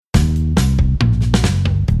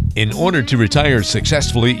In order to retire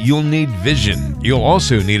successfully, you'll need vision. You'll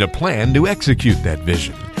also need a plan to execute that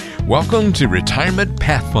vision. Welcome to Retirement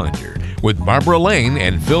Pathfinder with Barbara Lane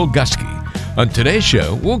and Phil Gusky. On today's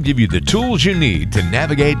show, we'll give you the tools you need to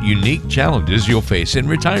navigate unique challenges you'll face in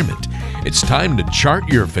retirement. It's time to chart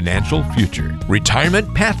your financial future.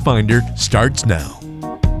 Retirement Pathfinder starts now.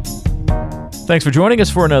 Thanks for joining us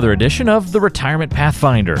for another edition of the Retirement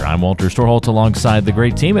Pathfinder. I'm Walter Storholt alongside the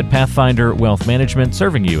great team at Pathfinder Wealth Management,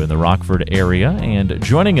 serving you in the Rockford area. And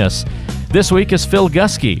joining us this week is Phil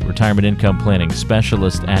Gusky, Retirement Income Planning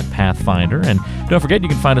Specialist at Pathfinder. And don't forget, you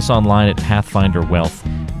can find us online at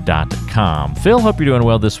pathfinderwealth.com. Phil, hope you're doing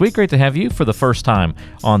well this week. Great to have you for the first time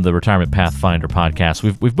on the Retirement Pathfinder podcast.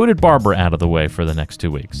 We've booted Barbara out of the way for the next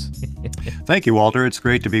 2 weeks. Thank you, Walter. It's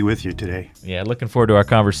great to be with you today. Yeah, looking forward to our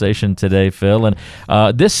conversation today, Phil. And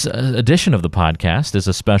this edition of the podcast is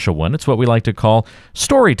a special one. It's what we like to call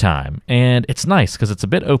story time. And it's nice because it's a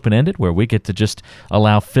bit open-ended, where we get to just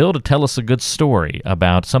allow Phil to tell us a good story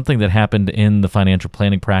about something that happened in the financial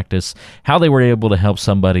planning practice, how they were able to help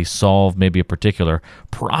somebody solve maybe a particular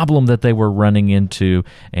problem that they were running into,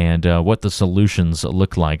 and what the solutions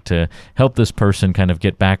look like to help this person kind of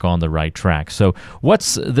get back on the right track. So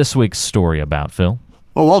what's this week's story about, Phil?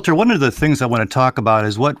 Well, Walter, one of the things I want to talk about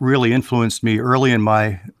is what really influenced me early in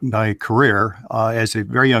my career as a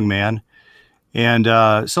very young man. And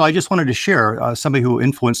so I just wanted to share somebody who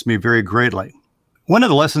influenced me very greatly. One of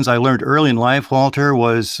the lessons I learned early in life, Walter,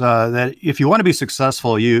 was that if you want to be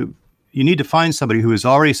successful, you need to find somebody who is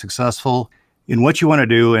already successful in what you want to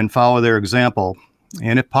do and follow their example,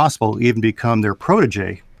 and if possible, even become their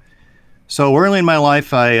protege. So early in my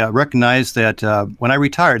life, I recognized that when I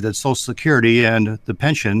retired, that Social Security and the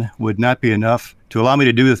pension would not be enough to allow me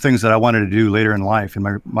to do the things that I wanted to do later in life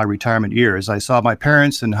in my retirement years. I saw my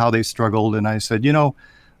parents and how they struggled, and I said,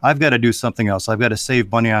 I've got to do something else. I've got to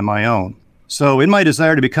save money on my own. So in my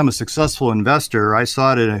desire to become a successful investor, I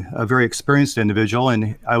sought a very experienced individual,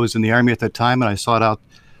 and I was in the Army at that time, and I sought out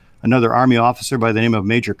another Army officer by the name of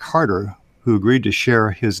Major Carter, who agreed to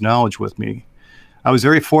share his knowledge with me. I was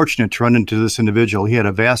very fortunate to run into this individual. He had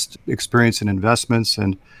a vast experience in investments,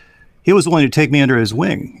 and he was willing to take me under his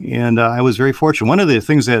wing. And I was very fortunate. One of the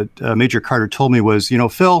things that Major Carter told me was,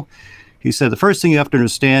 Phil, he said, the first thing you have to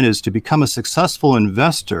understand is to become a successful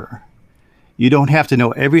investor, you don't have to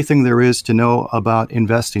know everything there is to know about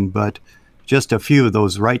investing, but just a few of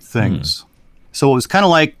those right things. So it was kind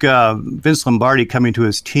of like Vince Lombardi coming to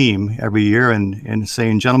his team every year and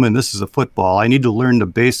saying, gentlemen, this is a football. I need to learn the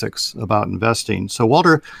basics about investing. So,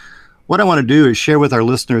 Walter, what I want to do is share with our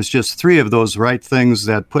listeners just 3 of those right things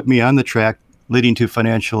that put me on the track leading to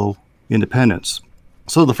financial independence.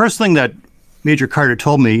 So the first thing that Major Carter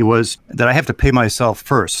told me was that I have to pay myself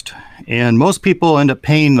first. And most people end up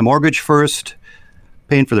paying the mortgage first,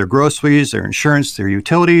 paying for their groceries, their insurance, their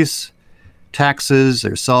utilities, taxes,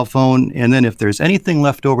 their cell phone, and then if there's anything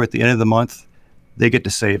left over at the end of the month, they get to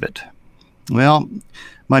save it. Well,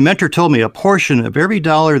 my mentor told me a portion of every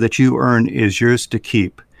dollar that you earn is yours to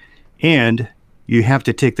keep, and you have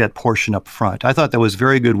to take that portion up front. I thought that was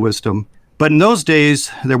very good wisdom. But in those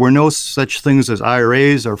days, there were no such things as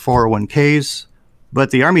IRAs or 401ks,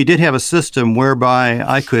 but the Army did have a system whereby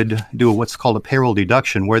I could do what's called a payroll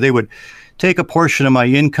deduction, where they would take a portion of my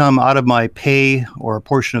income out of my pay or a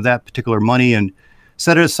portion of that particular money and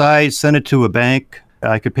set it aside, send it to a bank.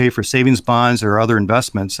 I could pay for savings bonds or other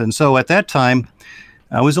investments. And so at that time,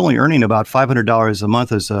 I was only earning about $500 a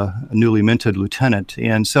month as a newly minted lieutenant.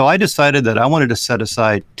 And so I decided that I wanted to set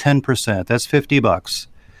aside 10%. That's $50.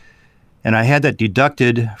 And I had that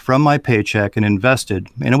deducted from my paycheck and invested.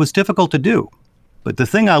 And it was difficult to do. But the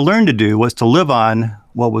thing I learned to do was to live on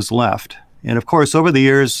what was left. And of course, over the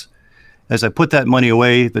years, as I put that money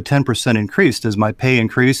away, the 10% increased as my pay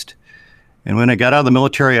increased. And when I got out of the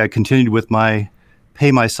military, I continued with my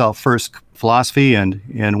pay myself first philosophy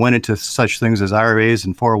and went into such things as IRAs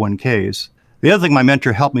and 401ks. The other thing my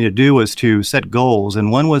mentor helped me to do was to set goals,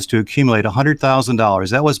 and one was to accumulate $100,000.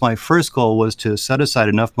 That was my first goal, was to set aside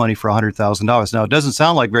enough money for $100,000. Now, it doesn't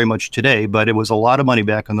sound like very much today, but it was a lot of money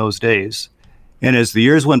back in those days. And as the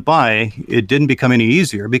years went by, it didn't become any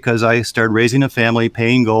easier because I started raising a family,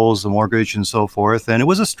 paying goals, the mortgage, and so forth. And it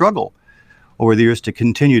was a struggle over the years to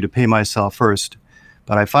continue to pay myself first.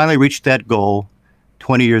 But I finally reached that goal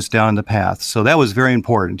 20 years down the path. So that was very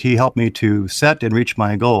important. He helped me to set and reach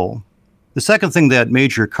my goal. The second thing that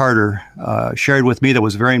Major Carter shared with me that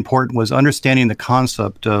was very important was understanding the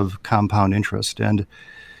concept of compound interest. And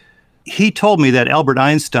he told me that Albert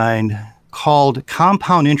Einstein called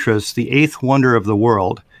compound interest the 8th wonder of the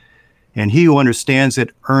world, and he who understands it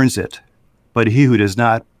earns it, but he who does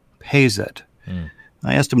not pays it.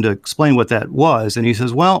 I asked him to explain what that was, and he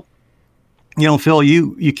says, well, Phil,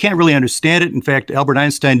 you can't really understand it. In fact, Albert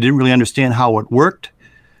Einstein didn't really understand how it worked,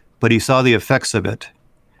 but he saw the effects of it.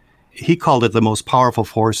 He called it the most powerful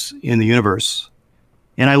force in the universe.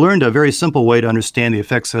 And I learned a very simple way to understand the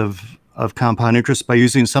effects of compound interest by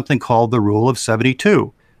using something called the Rule of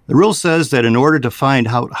 72. The rule says that in order to find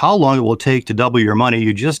how long it will take to double your money,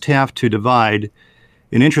 you just have to divide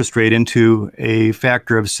an interest rate into a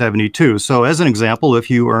factor of 72. So as an example, if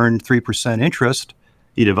you earn 3% interest,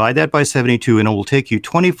 you divide that by 72, and it will take you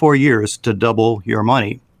 24 years to double your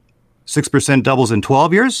money. 6% doubles in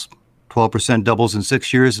 12 years, 12% doubles in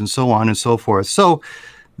 6 years, and so on and so forth. So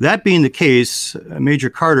that being the case, Major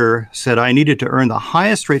Carter said I needed to earn the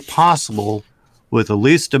highest rate possible with the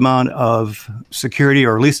least amount of security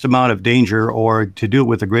or least amount of danger, or to do it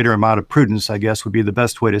with a greater amount of prudence, I guess would be the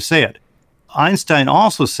best way to say it. Einstein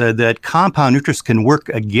also said that compound interest can work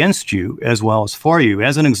against you as well as for you.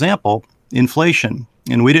 As an example, inflation.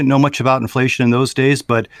 And we didn't know much about inflation in those days,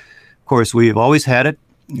 but of course we've always had it.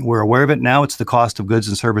 We're aware of it now. It's the cost of goods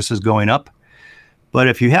and services going up. But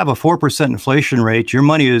if you have a 4% inflation rate, your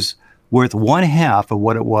money is worth 1/2 of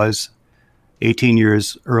what it was 18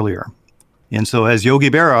 years earlier. And so as Yogi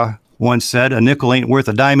Berra once said, a nickel ain't worth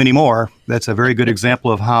a dime anymore. That's a very good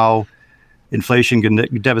example of how inflation can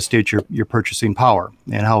devastate your purchasing power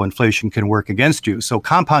and how inflation can work against you. So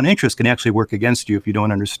compound interest can actually work against you if you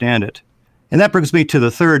don't understand it. And that brings me to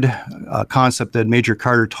the third concept that Major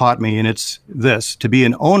Carter taught me, and it's this: to be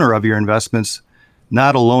an owner of your investments,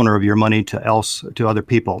 not a loaner of your money to other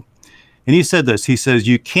people. And he said this, he says,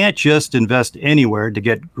 you can't just invest anywhere to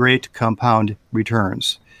get great compound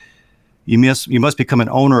returns. You must become an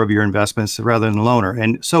owner of your investments rather than a loaner.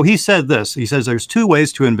 And so he said this, he says there's two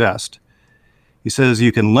ways to invest. He says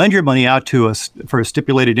you can lend your money out for a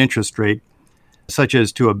stipulated interest rate, such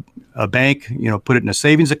as to a bank, put it in a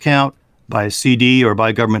savings account, buy a CD or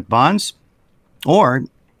buy government bonds, or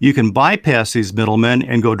you can bypass these middlemen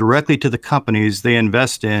and go directly to the companies they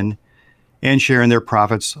invest in and share in their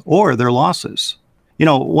profits or their losses.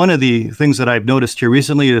 One of the things that I've noticed here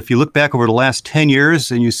recently, if you look back over the last 10 years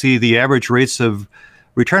and you see the average rates of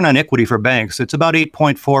return on equity for banks, it's about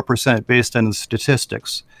 8.4% based on the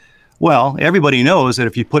statistics. Well, everybody knows that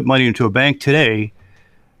if you put money into a bank today,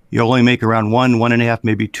 you'll only make around 1.5%,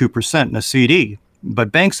 maybe 2% in a CD.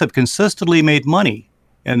 But banks have consistently made money.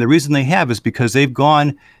 And the reason they have is because they've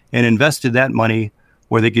gone and invested that money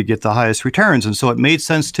where they could get the highest returns. And so it made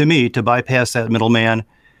sense to me to bypass that middleman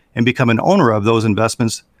and become an owner of those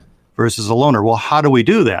investments versus a loaner. Well, how do we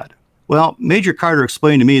do that? Well, Major Carter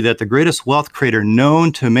explained to me that the greatest wealth creator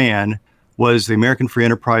known to man was the American Free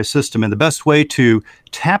Enterprise System. And the best way to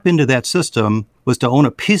tap into that system was to own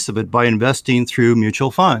a piece of it by investing through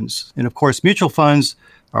mutual funds. And of course, mutual funds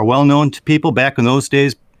are well known to people back in those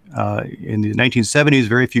days. In the 1970s,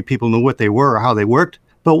 very few people knew what they were or how they worked.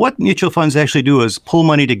 But what mutual funds actually do is pull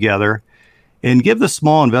money together and give the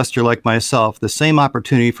small investor like myself the same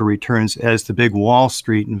opportunity for returns as the big Wall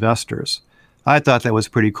Street investors. I thought that was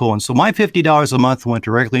pretty cool. And so my $50 a month went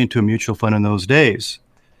directly into a mutual fund in those days.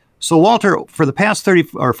 So Walter, for the past 30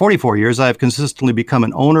 or 44 years, I've consistently become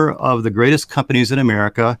an owner of the greatest companies in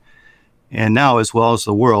America and now as well as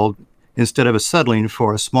the world, instead of settling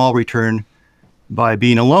for a small return by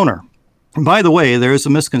being a loaner. And by the way, there is a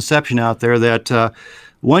misconception out there that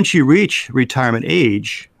once you reach retirement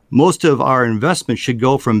age, most of our investments should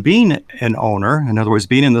go from being an owner, in other words,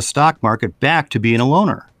 being in the stock market, back to being a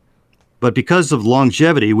loaner. But because of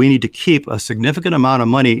longevity, we need to keep a significant amount of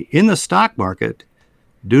money in the stock market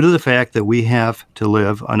due to the fact that we have to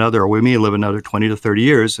live we may live another 20 to 30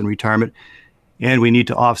 years in retirement, and we need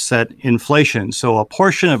to offset inflation. So a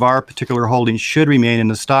portion of our particular holdings should remain in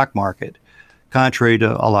the stock market, contrary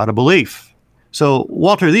to a lot of belief. So,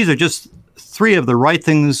 Walter, these are just three of the right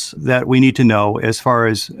things that we need to know as far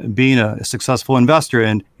as being a successful investor.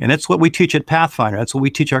 And that's what we teach at Pathfinder. That's what we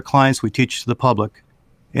teach our clients, we teach the public.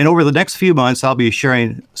 And over the next few months, I'll be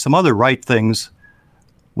sharing some other right things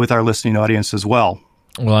with our listening audience as well.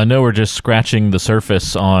 Well, I know we're just scratching the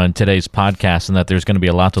surface on today's podcast and that there's going to be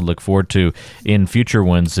a lot to look forward to in future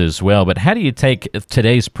ones as well. But how do you take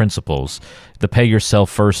today's principles, the pay yourself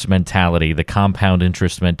first mentality, the compound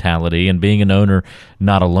interest mentality, and being an owner,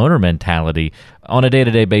 not a loaner mentality on a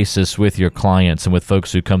day-to-day basis with your clients and with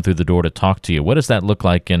folks who come through the door to talk to you? What does that look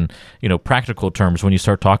like in, practical terms when you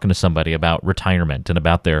start talking to somebody about retirement and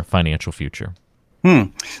about their financial future?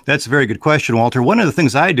 That's a very good question, Walter. One of the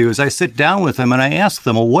things I do is I sit down with them and I ask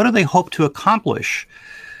them, well, what do they hope to accomplish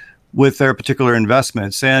with their particular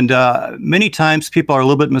investments? And many times people are a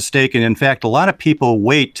little bit mistaken. In fact, a lot of people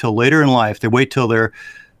wait till later in life. They wait till they're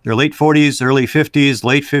their late 40s, early 50s,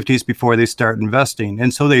 late 50s before they start investing.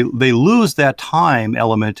 And so they lose that time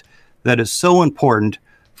element that is so important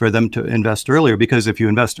for them to invest earlier, because if you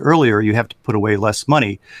invest earlier, you have to put away less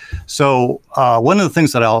money. So one of the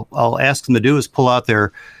things that I'll ask them to do is pull out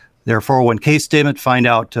their 401k statement, find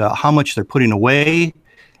out how much they're putting away.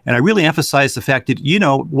 And I really emphasize the fact that,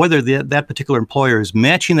 whether that particular employer is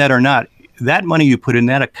matching that or not, that money you put in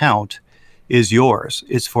that account is yours.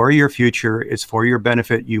 It's for your future. It's for your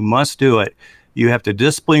benefit. You must do it. You have to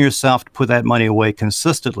discipline yourself to put that money away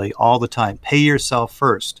consistently all the time. Pay yourself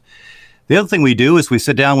first. The other thing we do is we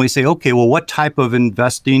sit down and we say, okay, well, what type of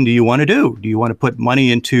investing do you want to do? Do you want to put money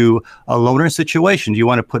into a loaner situation? Do you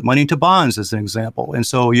want to put money into bonds, as an example? And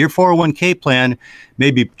so your 401k plan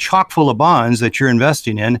may be chock full of bonds that you're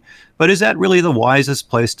investing in, but is that really the wisest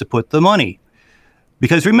place to put the money?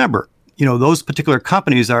 Because remember, those particular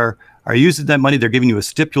companies are using that money. They're giving you a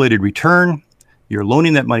stipulated return. You're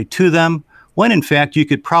loaning that money to them, when in fact you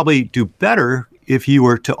could probably do better if you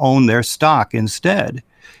were to own their stock instead.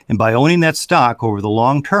 And by owning that stock over the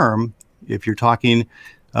long term, if you're talking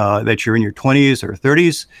that you're in your 20s or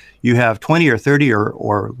 30s, you have 20 or 30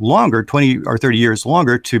 or longer, 20 or 30 years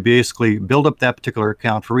longer to basically build up that particular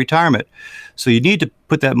account for retirement. So you need to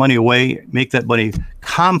put that money away, make that money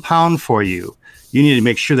compound for you. You need to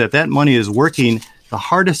make sure that money is working the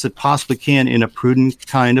hardest it possibly can in a prudent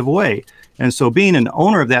kind of way. And so being an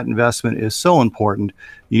owner of that investment is so important.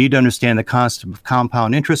 You need to understand the concept of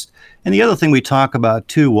compound interest. And the other thing we talk about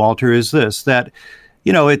too, Walter, is this, that,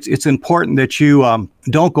 it's important that you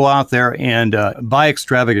don't go out there and buy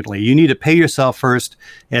extravagantly. You need to pay yourself first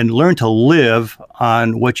and learn to live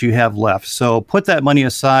on what you have left. So put that money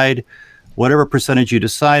aside, whatever percentage you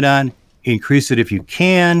decide on, increase it if you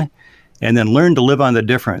can, and then learn to live on the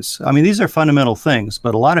difference. I mean, these are fundamental things,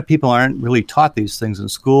 but a lot of people aren't really taught these things in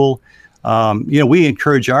school. We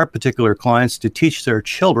encourage our particular clients to teach their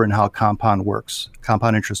children how compound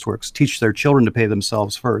interest works, teach their children to pay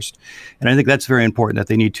themselves first. And I think that's very important, that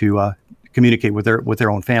they need to communicate with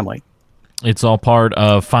their own family. It's all part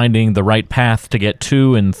of finding the right path to get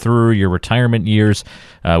to and through your retirement years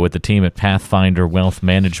with the team at Pathfinder Wealth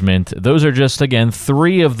Management. Those are just, again,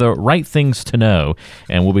 3 of the right things to know,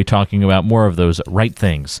 and we'll be talking about more of those right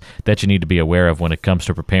things that you need to be aware of when it comes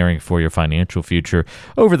to preparing for your financial future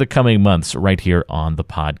over the coming months right here on the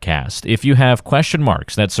podcast. If you have question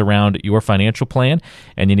marks that surround your financial plan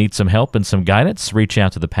and you need some help and some guidance, reach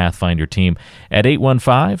out to the Pathfinder team at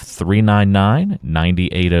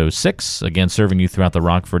 815-399-9806. Again, serving you throughout the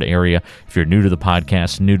Rockford area. If you're new to the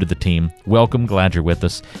podcast, new to the team, welcome. Glad you're with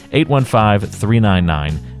us.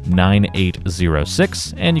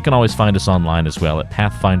 815-399-9806. And you can always find us online as well at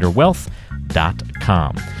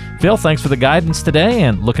pathfinderwealth.com. Phil, thanks for the guidance today,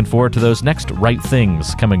 and looking forward to those next right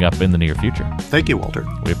things coming up in the near future. Thank you, Walter.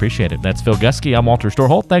 We appreciate it. That's Phil Gusky. I'm Walter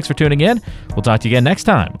Storholt. Thanks for tuning in. We'll talk to you again next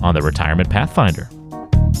time on the Retirement Pathfinder.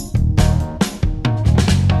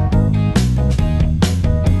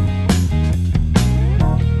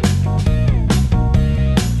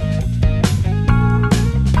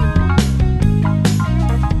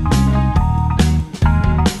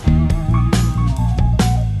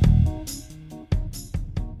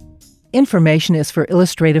 Information is for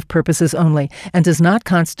illustrative purposes only and does not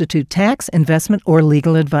constitute tax, investment, or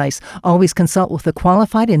legal advice. Always consult with a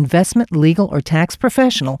qualified investment, legal, or tax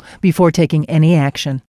professional before taking any action.